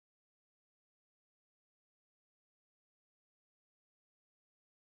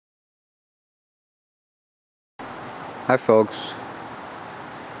Hi folks,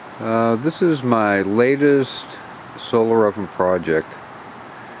 this is my latest solar oven project,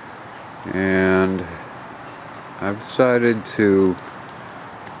 and I've decided to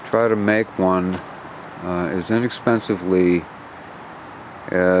try to make one as inexpensively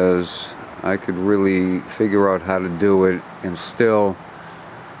as I could really figure out how to do it and still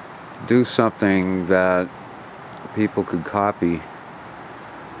do something that people could copy.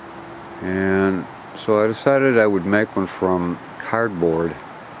 And so I decided I would make one from cardboard.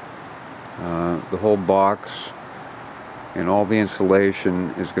 The whole box and all the insulation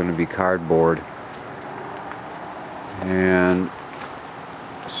is going to be cardboard. And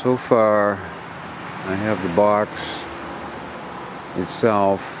so far I have the box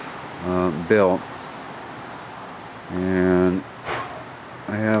itself built, and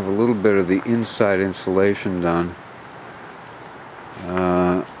I have a little bit of the inside insulation done.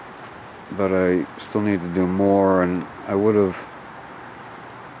 But I still need to do more, and I would have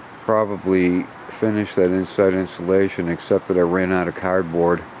probably finished that inside insulation except that I ran out of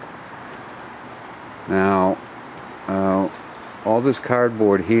cardboard. Now all this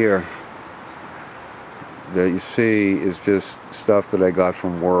cardboard here that you see is just stuff that I got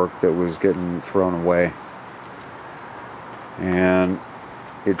from work that was getting thrown away, and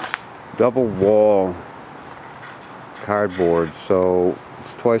it's double wall cardboard, so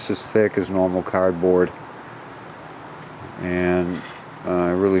it's twice as thick as normal cardboard, and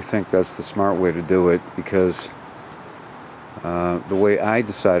I really think that's the smart way to do it, because the way I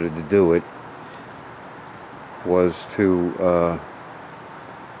decided to do it was to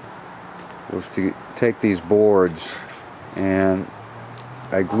take these boards and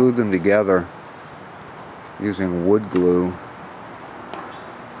I glued them together using wood glue,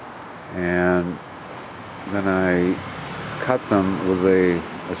 and then I cut them with a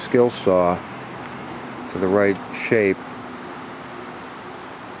skill saw to the right shape,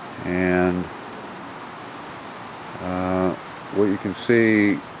 and what you can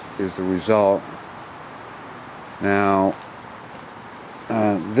see is the result. Now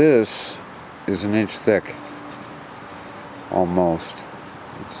this is an inch thick, almost.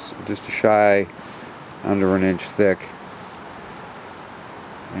 It's just a shy under an inch thick,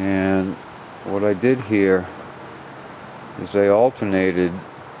 and what I did here is I alternated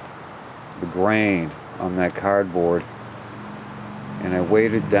the grain on that cardboard, and I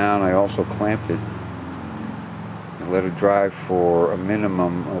weighed it down. I also clamped it and let it dry for a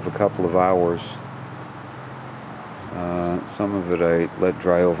minimum of a couple of hours. Some of it I let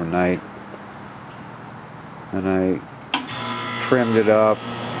dry overnight, and I trimmed it up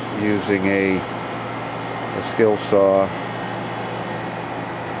using a skill saw.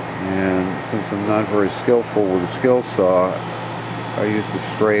 And since I'm not very skillful with a skill saw, I used a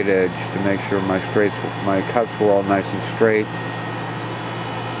straight edge to make sure my cuts were all nice and straight.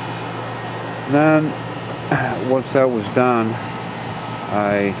 And then, once that was done,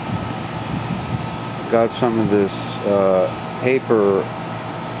 I got some of this paper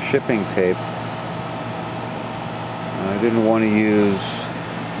shipping tape. I didn't want to use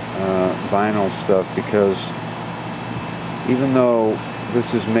vinyl stuff, because even though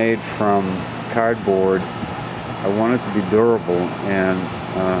this is made from cardboard, I want it to be durable, and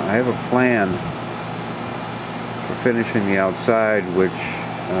I have a plan for finishing the outside, which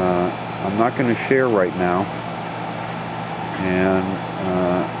I'm not going to share right now, and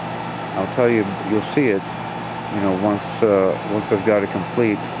I'll tell you, you'll see it, once I've got it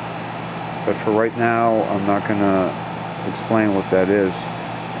complete. But for right now, I'm not going to explain what that is.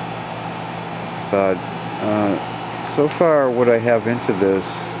 But so far, what I have into this,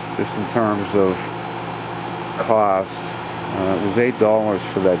 just in terms of cost, it was $8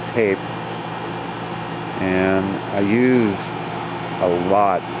 for that tape, and I used a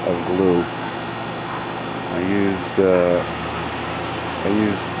lot of glue. I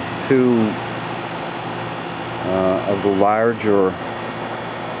used two of the larger,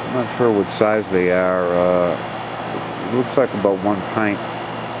 I'm not sure what size they are. It looks like about 1 pint.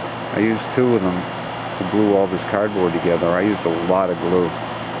 I used two of them to glue all this cardboard together. I used a lot of glue,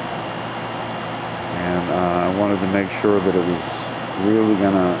 and I wanted to make sure that it was really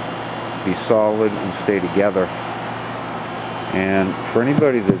gonna be solid and stay together. And for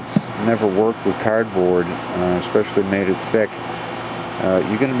anybody that's never worked with cardboard, especially made it thick,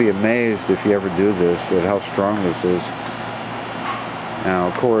 you're going to be amazed if you ever do this at how strong this is. Now,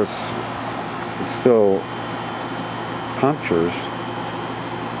 of course, it still punctures,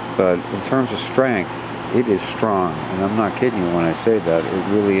 but in terms of strength, it is strong, and I'm not kidding you when I say that.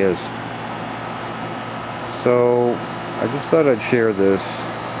 It really is. So I just thought I'd share this,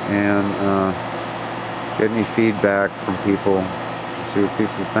 and get any feedback from people, see what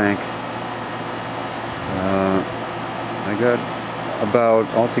people think. I got about,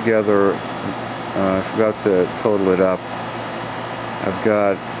 altogether, I forgot to total it up. I've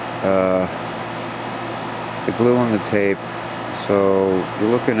got the glue and the tape, so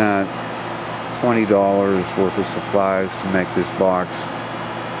you're looking at $20 worth of supplies to make this box.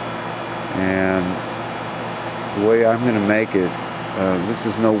 And the way I'm going to make it, this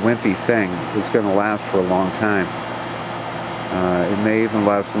is no wimpy thing. It's going to last for a long time. It may even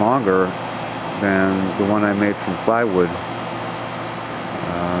last longer than the one I made from plywood.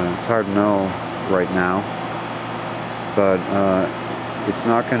 It's hard to know right now, but it's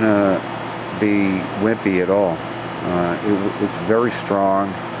not going to be wimpy at all. It's very strong,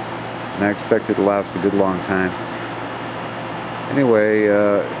 and I expect it to last a good long time. Anyway,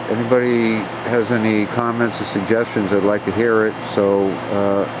 anybody has any comments or suggestions, I'd like to hear it, so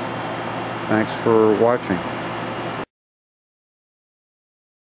thanks for watching.